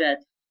their budget.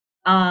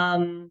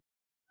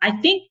 I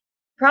think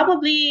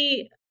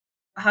probably,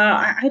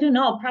 I don't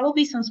know,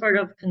 probably some sort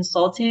of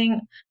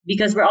consulting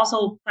because we're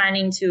also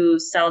planning to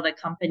sell the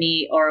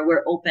company or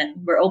we're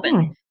open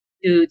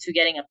to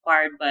getting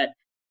acquired. But,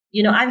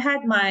 I've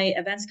had my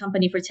events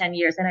company for 10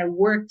 years and I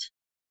worked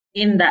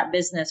in that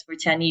business for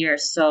 10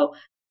 years. So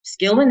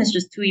Skillwind is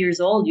just 2 years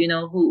old.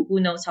 Who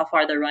knows how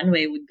far the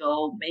runway would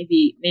go?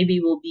 Maybe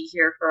we'll be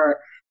here for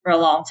a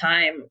long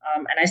time.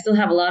 And I still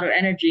have a lot of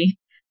energy.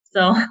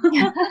 So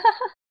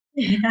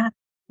yeah.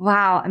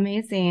 Wow,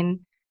 amazing.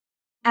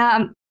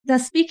 So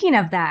speaking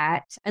of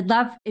that, I'd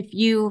love if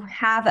you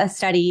have a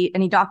study,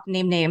 and you don't have to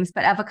name names,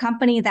 but of a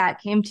company that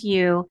came to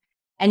you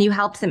and you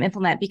helped them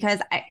implement, because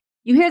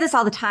you hear this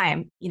all the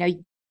time,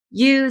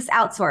 use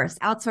outsource,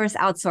 outsource,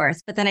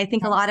 outsource. But then I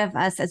think a lot of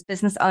us as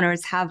business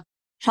owners have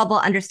trouble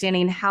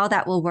understanding how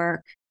that will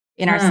work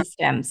in our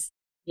systems.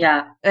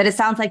 Yeah. But it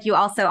sounds like you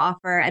also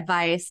offer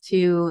advice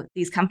to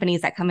these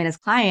companies that come in as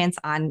clients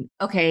on,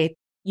 okay,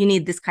 you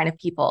need this kind of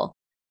people,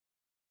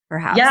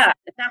 perhaps. Yeah,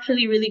 it's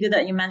actually really good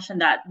that you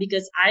mentioned that,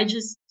 because I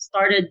just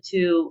started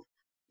to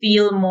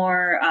feel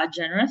more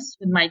generous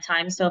with my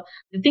time. So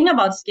the thing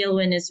about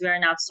Skillwind is we're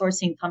an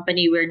outsourcing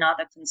company. We're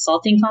not a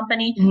consulting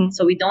company. Mm-hmm.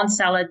 So we don't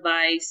sell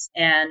advice,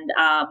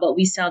 but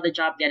we sell the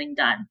job getting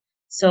done.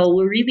 So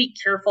we're really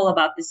careful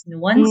about this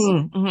nuance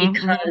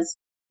because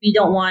we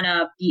don't want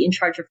to be in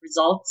charge of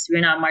results.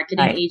 We're not a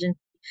marketing agency.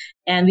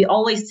 And we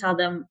always tell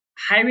them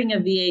hiring a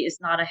VA is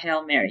not a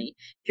Hail Mary.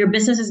 If your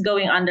business is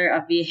going under, a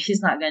VA is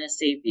not going to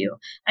save you.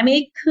 I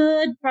mean, it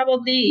could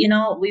probably,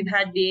 we've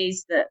had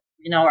VAs that,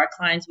 our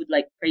clients would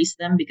like praise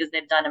them because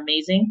they've done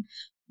amazing,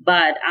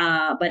 but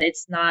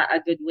it's not a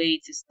good way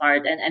to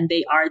start, and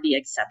they are the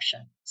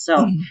exception.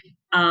 So,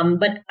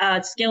 but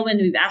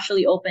Skillwind, we've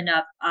actually opened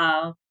up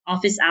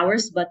office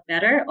hours, but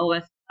better,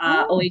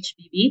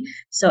 OHBB.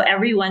 So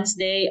every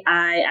Wednesday,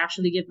 I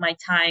actually give my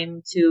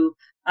time to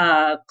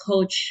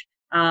coach,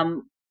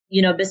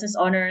 business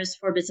owners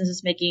for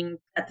businesses making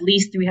at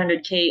least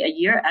 300K a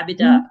year,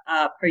 EBITDA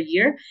per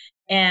year.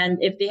 And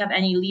if they have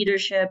any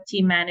leadership,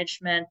 team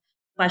management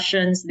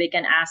questions, they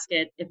can ask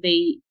it. If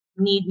they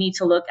need me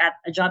to look at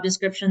a job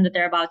description that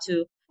they're about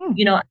to,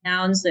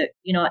 announce, that,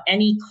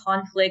 any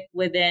conflict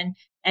within,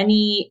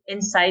 any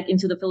insight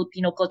into the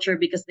Filipino culture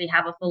because they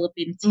have a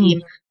Philippine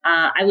team,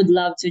 I would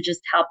love to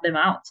just help them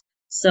out.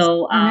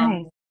 So,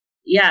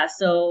 yeah.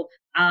 So,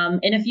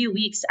 in a few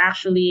weeks,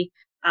 actually,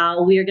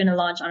 we're going to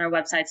launch on our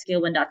website,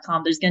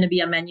 skillwind.com. There's going to be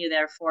a menu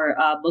there for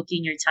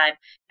booking your time.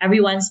 Every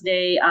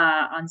Wednesday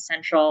on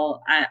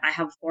Central, I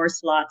have 4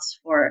 slots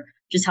for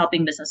just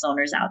helping business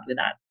owners out with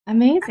that.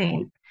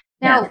 Amazing.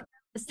 Now,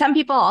 some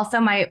people also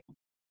might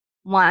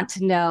want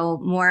to know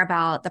more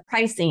about the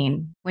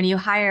pricing. When you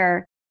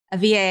hire a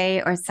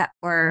VA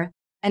or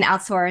an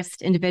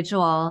outsourced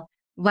individual,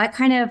 what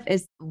kind of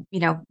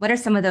what are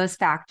some of those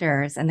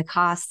factors and the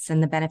costs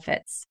and the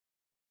benefits?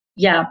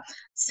 Yeah.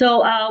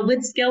 So with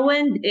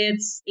Skillwind,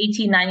 it's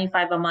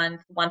 $1,895 a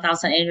month,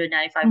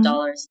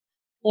 $1,895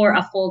 for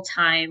a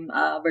full-time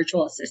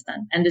virtual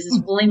assistant. And this is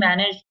fully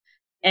managed.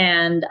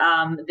 And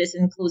this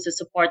includes the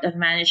support of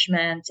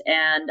management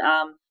and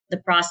the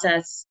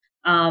process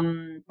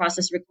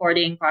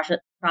recording, process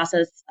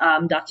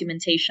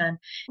documentation.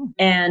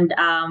 And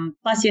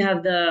plus you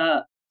have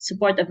the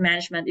support of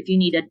management if you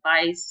need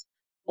advice,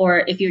 or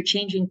if you're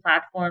changing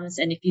platforms,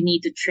 and if you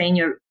need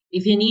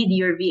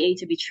your VA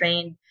to be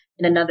trained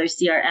in another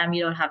CRM,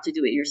 you don't have to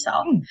do it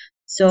yourself.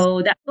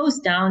 So that goes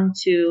down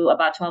to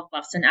about $12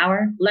 an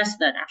hour, less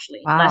than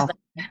 $12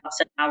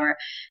 an hour.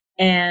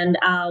 And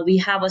we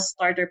have a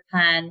starter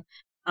plan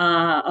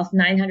of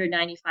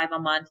 $995 a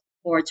month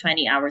for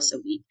 20 hours a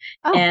week.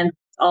 And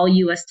all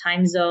US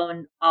time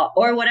zone,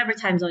 or whatever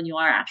time zone you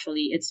are,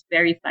 actually. It's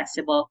very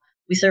flexible.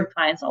 We serve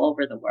clients all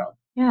over the world.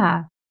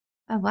 Yeah.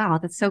 Oh, wow.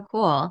 That's so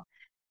cool.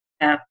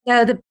 Yeah.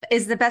 So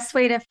is the best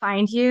way to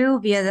find you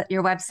via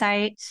your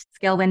website,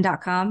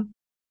 skillwind.com?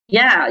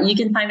 Yeah, you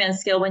can find me on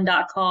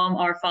skillwind.com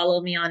or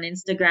follow me on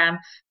Instagram,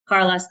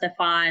 Carla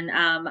Stefan.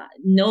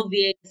 No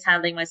VA is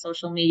handling my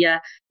social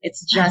media.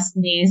 It's just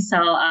me. So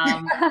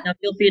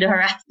feel free to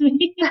harass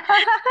me.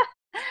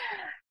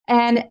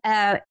 And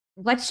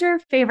what's your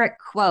favorite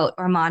quote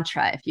or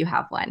mantra, if you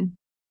have one?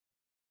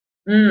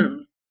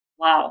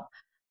 Wow.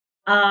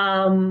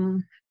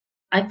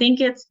 I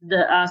think it's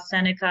the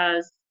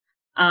Seneca's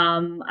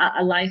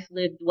a life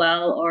lived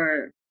well,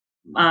 or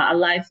a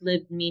life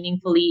lived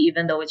meaningfully,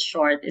 even though it's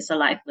short, is a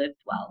life lived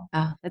well.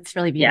 Oh, that's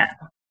really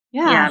beautiful.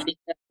 Yeah,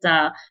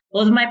 because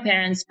both of my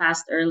parents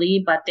passed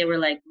early, but they were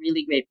like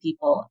really great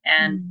people.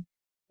 And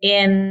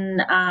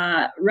in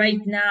right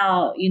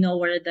now,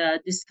 where the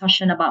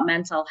discussion about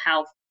mental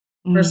health,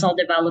 personal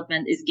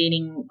development is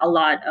gaining a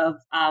lot of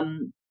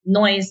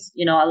noise,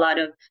 a lot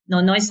of,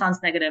 no, noise sounds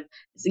negative.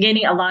 It's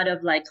gaining a lot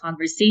of like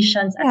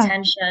conversations,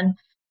 attention.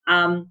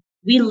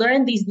 We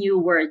learn these new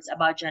words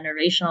about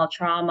generational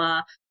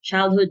trauma,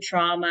 childhood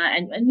trauma,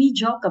 and we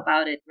joke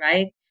about it,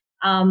 right?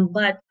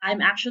 But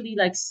I'm actually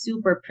like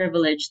super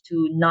privileged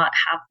to not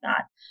have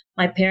that.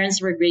 My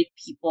parents were great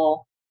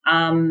people.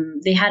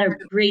 They had a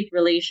great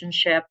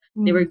relationship.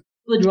 They were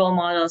good role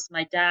models.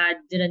 My dad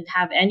didn't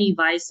have any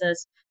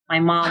vices.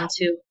 My mom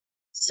too.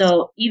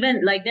 So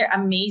even like they're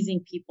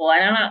amazing people. I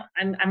don't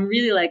know. I'm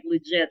really like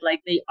legit.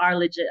 Like they are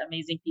legit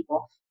amazing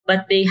people.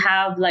 But they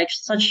have like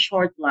such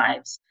short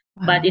lives.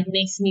 But it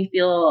makes me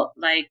feel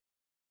like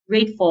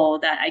grateful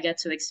that I get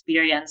to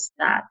experience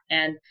that.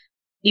 And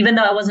even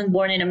though I wasn't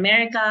born in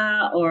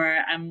America, or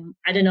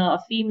I don't know, a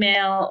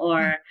female,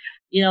 or,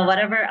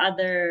 whatever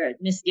other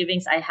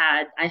misgivings I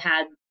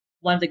had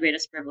one of the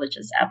greatest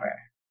privileges ever.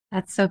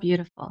 That's so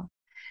beautiful.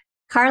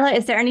 Carla,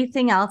 is there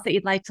anything else that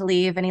you'd like to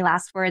leave? Any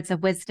last words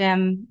of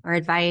wisdom or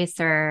advice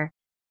or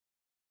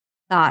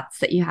thoughts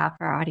that you have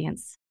for our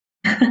audience?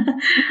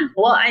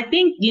 Well, I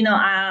think,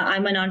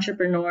 I'm an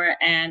entrepreneur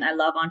and I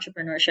love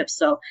entrepreneurship.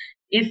 So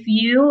if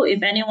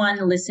anyone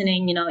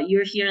listening,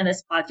 you're here in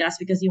this podcast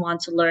because you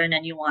want to learn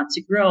and you want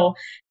to grow,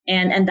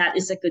 and that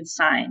is a good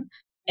sign.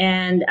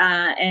 And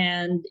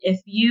if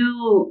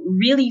you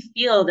really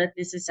feel that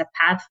this is a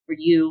path for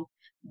you,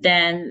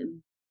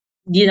 then,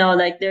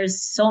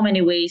 there's so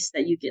many ways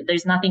that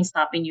there's nothing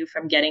stopping you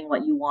from getting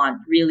what you want,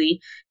 really.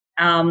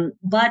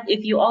 But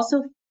if you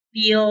also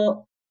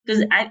feel,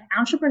 because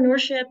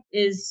entrepreneurship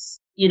is,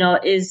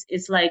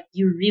 it's like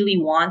you really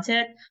want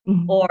it,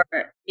 or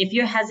if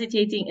you're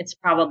hesitating, it's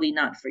probably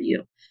not for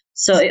you.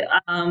 So,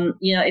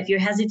 if you're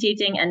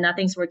hesitating and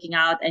nothing's working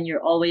out and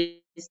you're always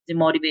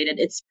demotivated,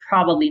 it's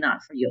probably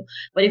not for you.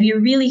 But if you're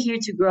really here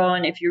to grow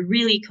and if you're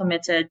really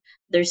committed,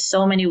 there's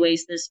so many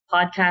ways. There's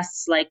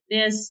podcasts like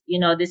this,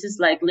 this is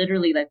like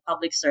literally like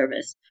public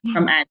service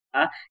from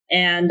Anika.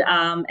 And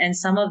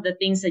some of the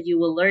things that you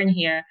will learn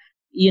here,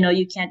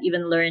 you can't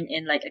even learn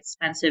in like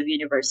expensive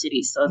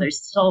universities. So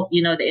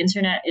the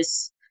internet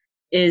is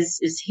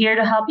here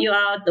to help you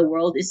out. The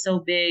world is so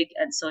big.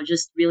 And so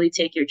just really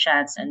take your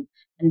chance and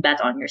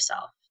bet on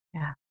yourself.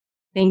 Yeah.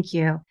 Thank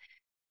you.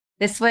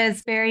 This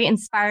was very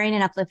inspiring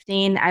and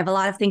uplifting. I have a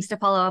lot of things to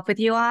follow up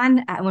with you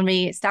on when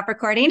we stop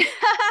recording.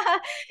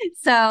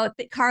 So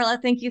Carla,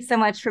 thank you so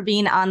much for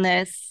being on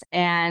this.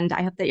 And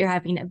I hope that you're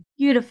having a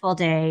beautiful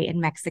day in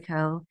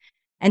Mexico.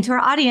 And to our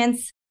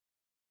audience,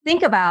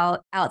 think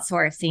about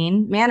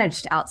outsourcing,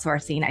 managed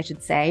outsourcing, I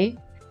should say,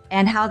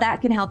 and how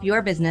that can help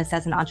your business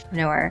as an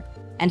entrepreneur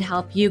and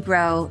help you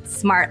grow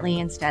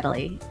smartly and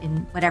steadily in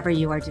whatever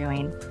you are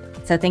doing.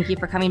 So thank you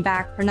for coming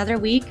back for another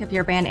week of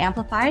Your Brand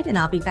Amplified, and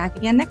I'll be back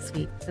again next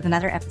week with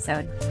another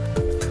episode.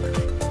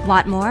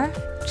 Want more?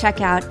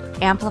 Check out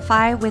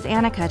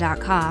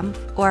amplifywithanika.com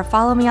or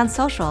follow me on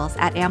socials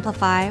at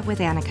Amplify with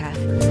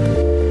Anika.